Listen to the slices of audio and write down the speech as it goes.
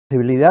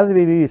posibilidad de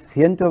vivir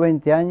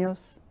 120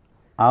 años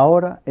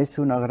ahora es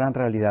una gran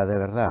realidad, de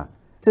verdad.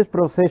 Estos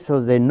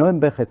procesos de no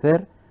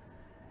envejecer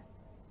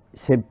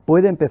se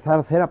puede empezar a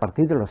hacer a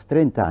partir de los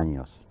 30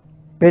 años.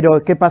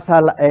 Pero ¿qué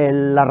pasa?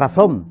 La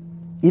razón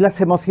y las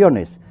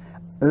emociones.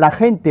 La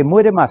gente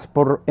muere más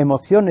por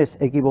emociones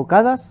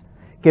equivocadas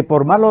que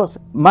por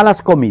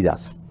malas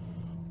comidas.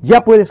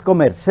 Ya puedes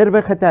comer, ser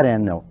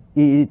vegetariano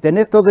y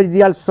tener todo el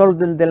día el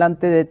sol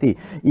delante de ti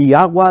y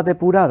agua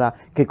depurada,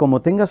 que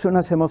como tengas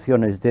unas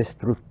emociones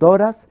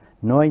destructoras,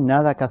 no hay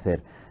nada que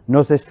hacer.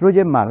 Nos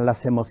destruyen más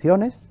las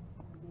emociones,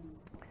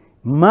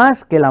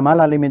 más que la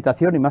mala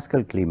alimentación y más que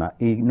el clima.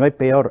 Y no hay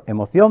peor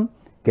emoción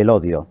que el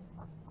odio.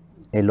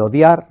 El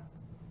odiar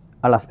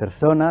a las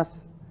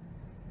personas,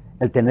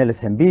 el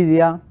tenerles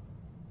envidia,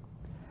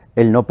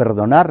 el no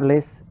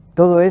perdonarles,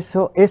 todo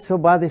eso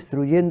va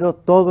destruyendo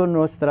toda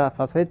nuestra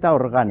faceta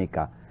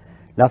orgánica.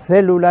 La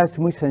célula es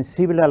muy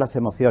sensible a las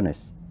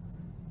emociones.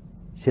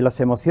 Si las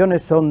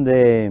emociones son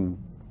de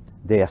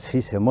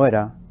así se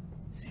muera,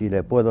 si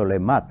le puedo le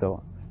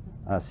mato,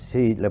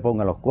 así le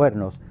pongo los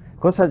cuernos,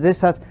 cosas de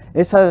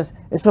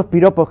esos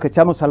piropos que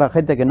echamos a la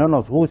gente que no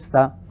nos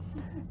gusta.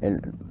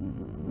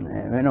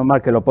 Menos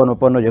mal que el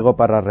Ho'oponopono llegó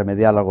para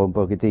remediar algo un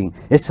poquitín.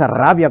 Esa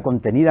rabia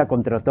contenida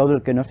contra todo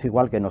el que no es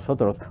igual que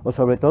nosotros, o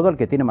sobre todo el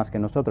que tiene más que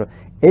nosotros.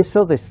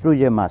 Eso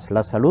destruye más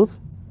la salud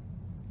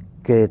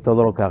que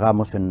todo lo que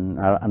hagamos a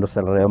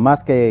nuestro alrededor,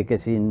 más que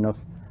si nos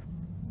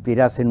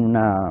tirasen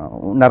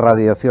una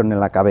radiación en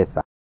la cabeza.